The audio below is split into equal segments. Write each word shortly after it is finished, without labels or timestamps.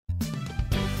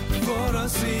for a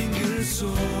single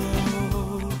soul,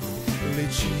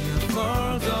 reaching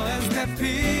further and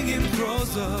stepping in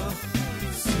closer.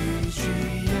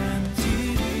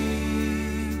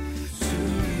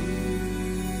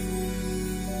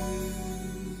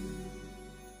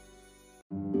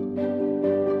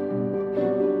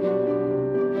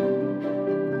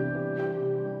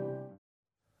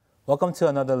 Welcome to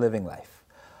Another Living Life.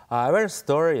 I read a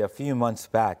story a few months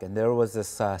back, and there was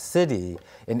this city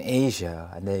in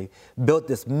Asia, and they built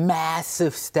this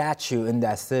massive statue in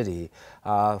that city,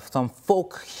 some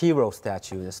folk hero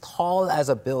statue, as tall as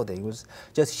a building. It was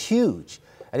just huge,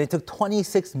 and it took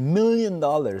 $26 million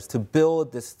to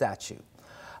build this statue.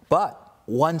 But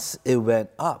once it went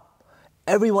up,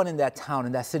 everyone in that town,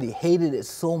 in that city, hated it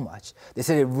so much. They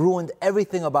said it ruined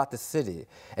everything about the city.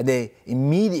 And they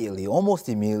immediately, almost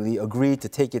immediately, agreed to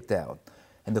take it down.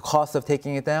 And the cost of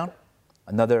taking it down?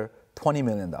 Another $20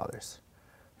 million.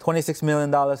 $26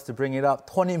 million to bring it up,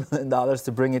 $20 million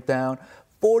to bring it down,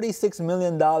 $46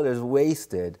 million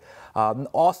wasted.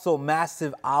 Also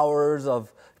massive hours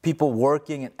of people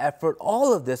working and effort.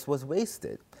 All of this was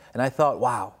wasted. And I thought,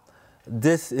 wow.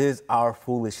 This is our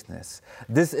foolishness.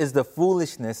 This is the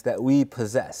foolishness that we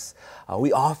possess.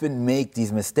 We often make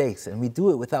these mistakes, and we do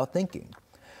it without thinking.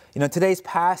 In today's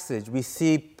passage, we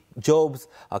see Job's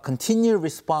continued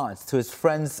response to his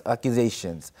friends'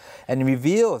 accusations, and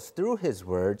reveals through his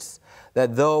words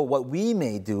that though what we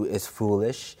may do is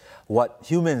foolish, what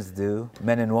humans do,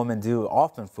 men and women do,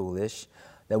 often foolish,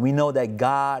 that we know that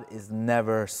God is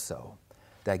never so.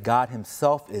 That God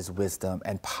himself is wisdom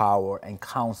and power and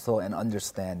counsel and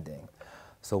understanding.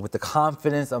 So with the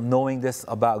confidence of knowing this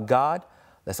about God,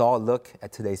 let's all look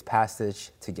at today's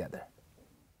passage together.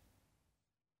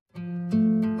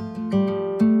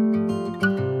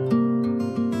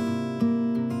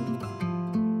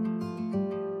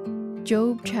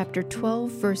 Job chapter 12,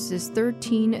 verses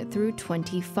 13 through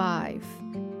 25.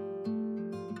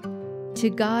 To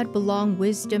God belong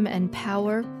wisdom and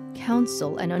power.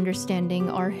 Counsel and understanding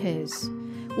are his.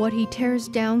 What he tears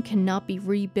down cannot be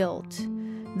rebuilt.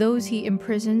 Those he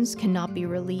imprisons cannot be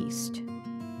released.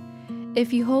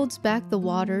 If he holds back the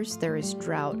waters, there is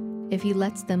drought. If he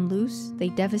lets them loose, they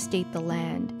devastate the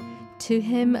land. To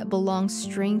him belongs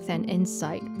strength and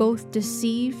insight. Both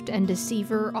deceived and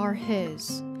deceiver are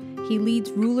his. He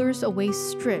leads rulers away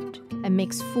stripped and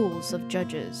makes fools of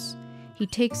judges. He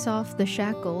takes off the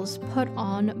shackles put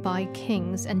on by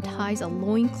kings and ties a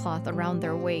loincloth around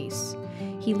their waists.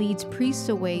 He leads priests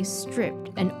away stripped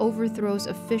and overthrows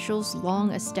officials long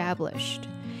established.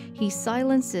 He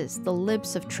silences the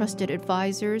lips of trusted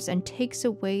advisors and takes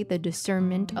away the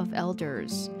discernment of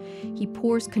elders. He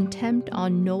pours contempt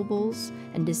on nobles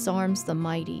and disarms the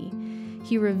mighty.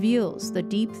 He reveals the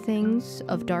deep things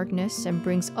of darkness and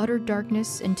brings utter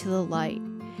darkness into the light.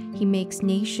 He makes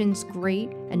nations great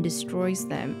and destroys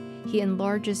them. He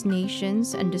enlarges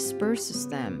nations and disperses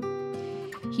them.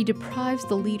 He deprives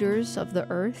the leaders of the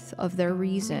earth of their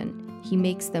reason. He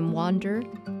makes them wander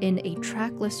in a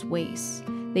trackless waste.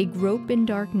 They grope in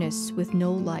darkness with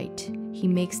no light. He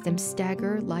makes them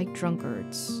stagger like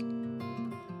drunkards.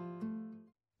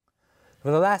 For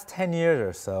the last 10 years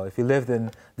or so, if you lived in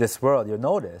this world, you'll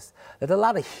notice that there are a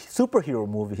lot of superhero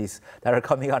movies that are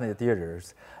coming out in the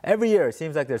theaters. Every year, it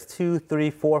seems like there's 2,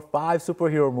 3, 4, 5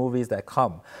 superhero movies that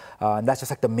come. And that's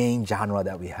just like the main genre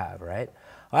that we have, right?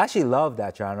 I actually love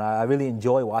that genre. I really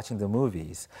enjoy watching the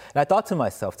movies. And I thought to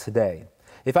myself today,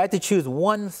 if I had to choose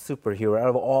one superhero out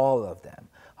of all of them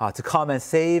to come and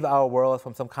save our world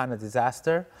from some kind of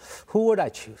disaster, who would I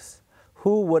choose?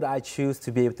 Who would I choose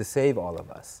to be able to save all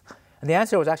of us? And the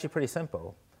answer was actually pretty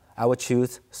simple. I would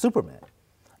choose Superman.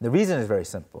 The reason is very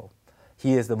simple.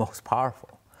 He is the most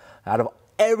powerful. Out of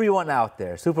everyone out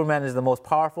there, Superman is the most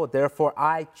powerful, therefore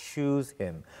I choose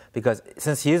him. Because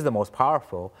since he is the most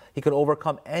powerful, he could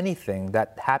overcome anything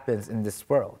that happens in this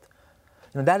world.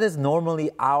 That is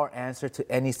normally our answer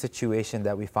to any situation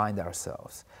that we find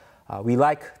ourselves. We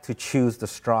like to choose the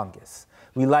strongest.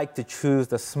 We like to choose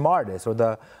the smartest or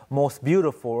the most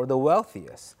beautiful or the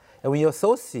wealthiest. And we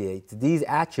associate these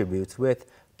attributes with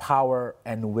power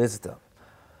and wisdom.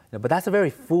 But that's a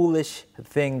very foolish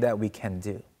thing that we can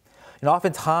do.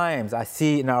 Oftentimes, I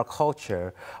see in our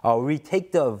culture, we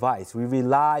take the advice, we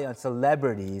rely on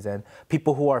celebrities and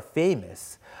people who are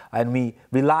famous, and we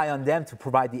rely on them to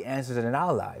provide the answers in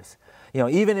our lives.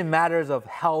 Even in matters of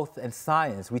health and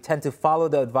science, we tend to follow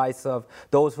the advice of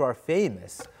those who are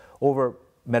famous over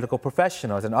medical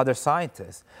professionals and other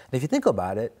scientists. And if you think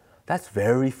about it, that's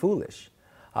very foolish.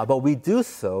 But we do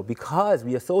so because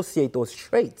we associate those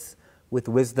traits with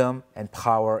wisdom and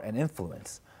power and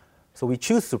influence. So we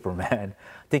choose Superman,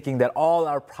 thinking that all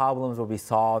our problems will be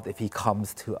solved if he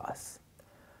comes to us.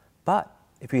 But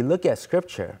if we look at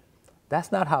Scripture,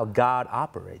 that's not how God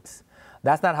operates.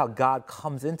 That's not how God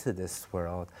comes into this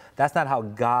world. That's not how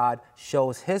God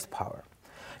shows his power.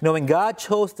 You know, when God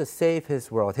chose to save his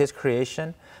world, his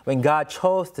creation, when God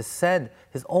chose to send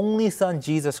his only son,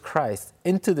 Jesus Christ,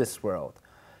 into this world,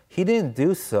 he didn't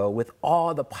do so with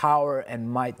all the power and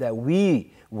might that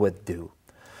we would do.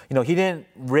 You know, he didn't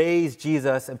raise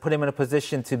Jesus and put him in a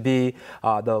position to be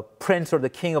the prince or the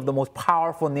king of the most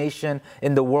powerful nation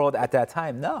in the world at that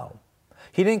time. No.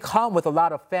 He didn't come with a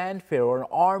lot of fanfare or an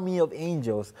army of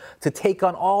angels to take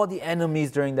on all the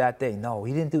enemies during that day. No,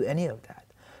 he didn't do any of that.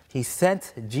 He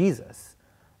sent Jesus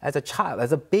as a child,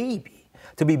 as a baby,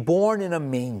 to be born in a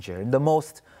manger, in the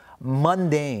most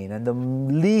mundane and the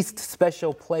least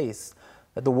special place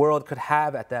that the world could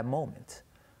have at that moment.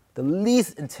 The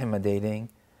least intimidating,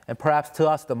 and perhaps to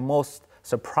us the most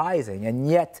surprising. And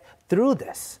yet, through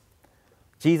this,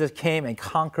 Jesus came and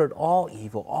conquered all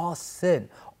evil, all sin,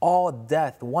 all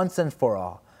death once and for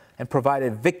all, and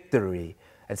provided victory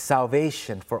and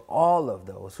salvation for all of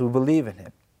those who believe in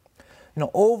him. You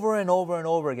know, over and over and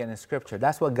over again in Scripture,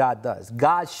 that's what God does.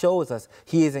 God shows us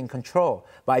he is in control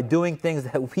by doing things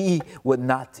that we would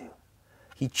not do.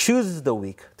 He chooses the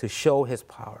weak to show his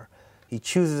power. He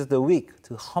chooses the weak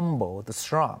to humble the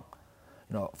strong.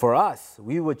 You know, for us,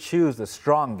 we would choose the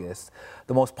strongest,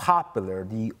 the most popular,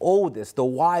 the oldest, the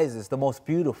wisest, the most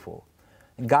beautiful.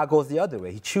 And God goes the other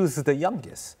way. He chooses the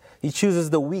youngest. He chooses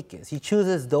the weakest. He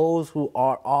chooses those who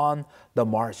are on the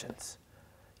margins.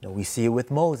 You know, we see it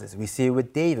with Moses. We see it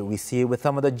with David. We see it with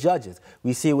some of the judges.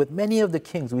 We see it with many of the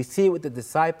kings. We see it with the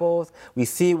disciples. We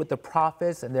see it with the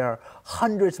prophets. And there are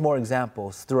hundreds more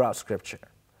examples throughout Scripture.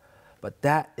 But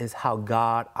that is how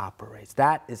God operates.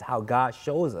 That is how God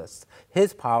shows us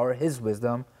his power, his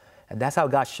wisdom, and that's how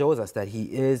God shows us that he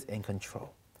is in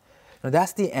control. Now,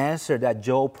 that's the answer that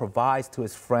Job provides to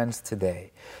his friends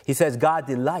today. He says God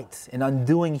delights in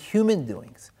undoing human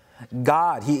doings.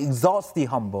 God, he exalts the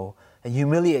humble and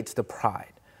humiliates the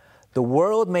pride. The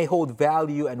world may hold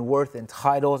value and worth in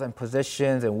titles and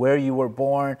positions and where you were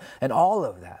born and all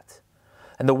of that.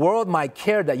 And the world might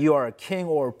care that you are a king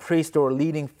or a priest or a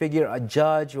leading figure, a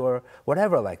judge or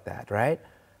whatever like that, right?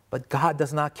 But God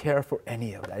does not care for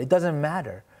any of that. It doesn't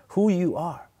matter who you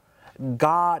are.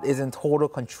 God is in total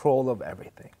control of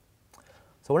everything.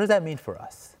 So what does that mean for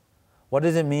us? What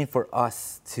does it mean for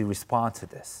us to respond to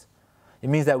this? It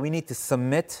means that we need to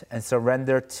submit and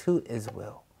surrender to his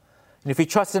will. And if we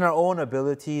trust in our own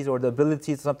abilities or the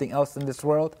abilities of something else in this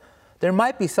world, there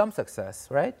might be some success,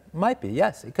 right? Might be,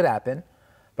 yes, it could happen.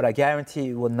 But I guarantee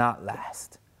it will not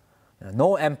last. You know,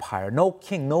 no empire, no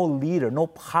king, no leader, no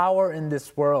power in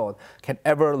this world can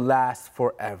ever last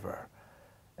forever.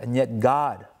 And yet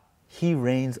God, he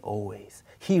reigns always.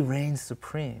 He reigns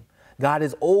supreme. God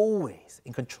is always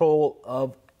in control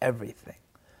of everything.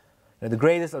 You know, the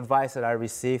greatest advice that I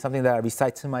receive, something that I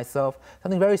recite to myself,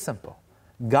 something very simple.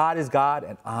 God is God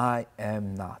and I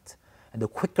am not. And the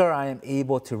quicker I am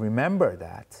able to remember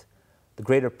that, the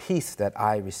greater peace that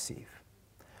I receive.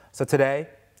 So today,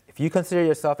 if you consider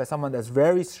yourself as someone that's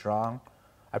very strong,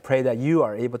 I pray that you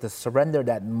are able to surrender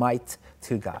that might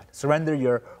to God. Surrender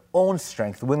your own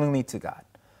strength willingly to God.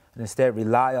 And instead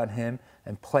rely on him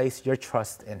and place your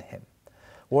trust in him.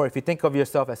 Or if you think of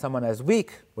yourself as someone as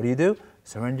weak, what do?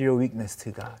 Surrender your weakness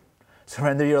to God.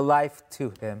 Surrender your life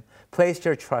to him. Place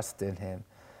your trust in him.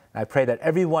 And I pray that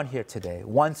everyone here today,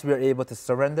 once we are able to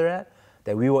surrender it,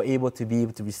 that we will be able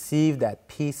to receive that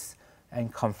peace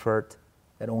and comfort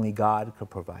that only God could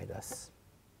provide us.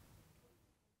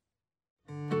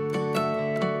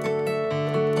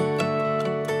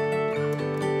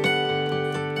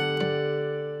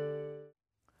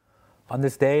 On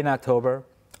this day in October,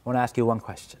 I want to ask you one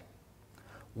question.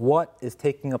 What is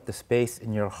taking up the space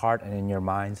in your heart and in your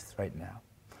minds right now?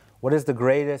 What is the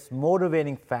greatest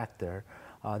motivating factor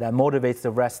that motivates the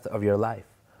rest of your life?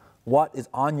 What is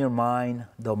on your mind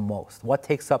the most? What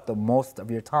takes up the most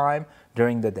of your time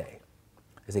during the day?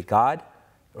 Is it God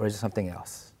or is it something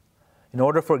else? In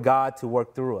order for God to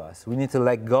work through us, we need to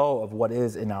let go of what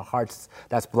is in our hearts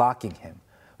that's blocking him.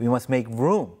 We must make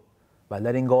room by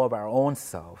letting go of our own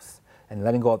selves and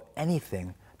letting go of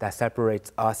anything that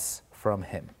separates us from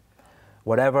him.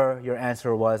 Whatever your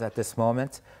answer was at this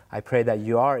moment, I pray that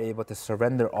you are able to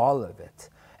surrender all of it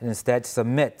and instead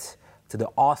submit to the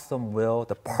awesome will,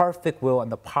 the perfect will,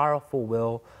 and the powerful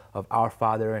will of our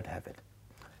Father in heaven.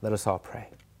 Let us all pray.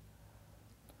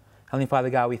 Heavenly Father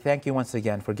God, we thank you once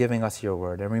again for giving us your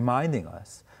word and reminding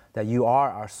us that you are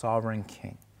our sovereign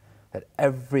King. that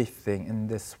everything in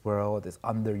this world is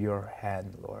under your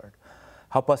hand, Lord.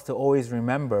 Help us to always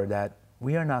remember that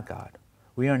we are not God.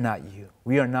 We are not you.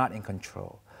 We are not in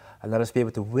control. And let us be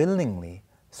able to willingly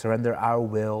surrender our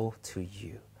will to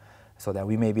you so that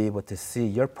we may be able to see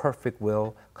your perfect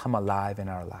will come alive in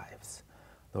our lives.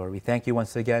 Lord, we thank you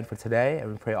once again for today,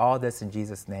 and we pray all this in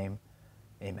Jesus' name.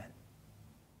 Amen.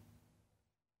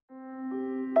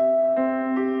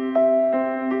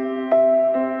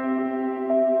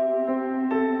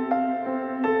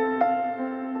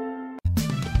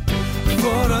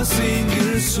 For a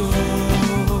single soul,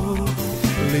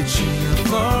 reaching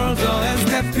further and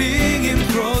stepping in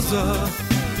closer.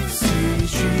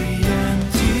 See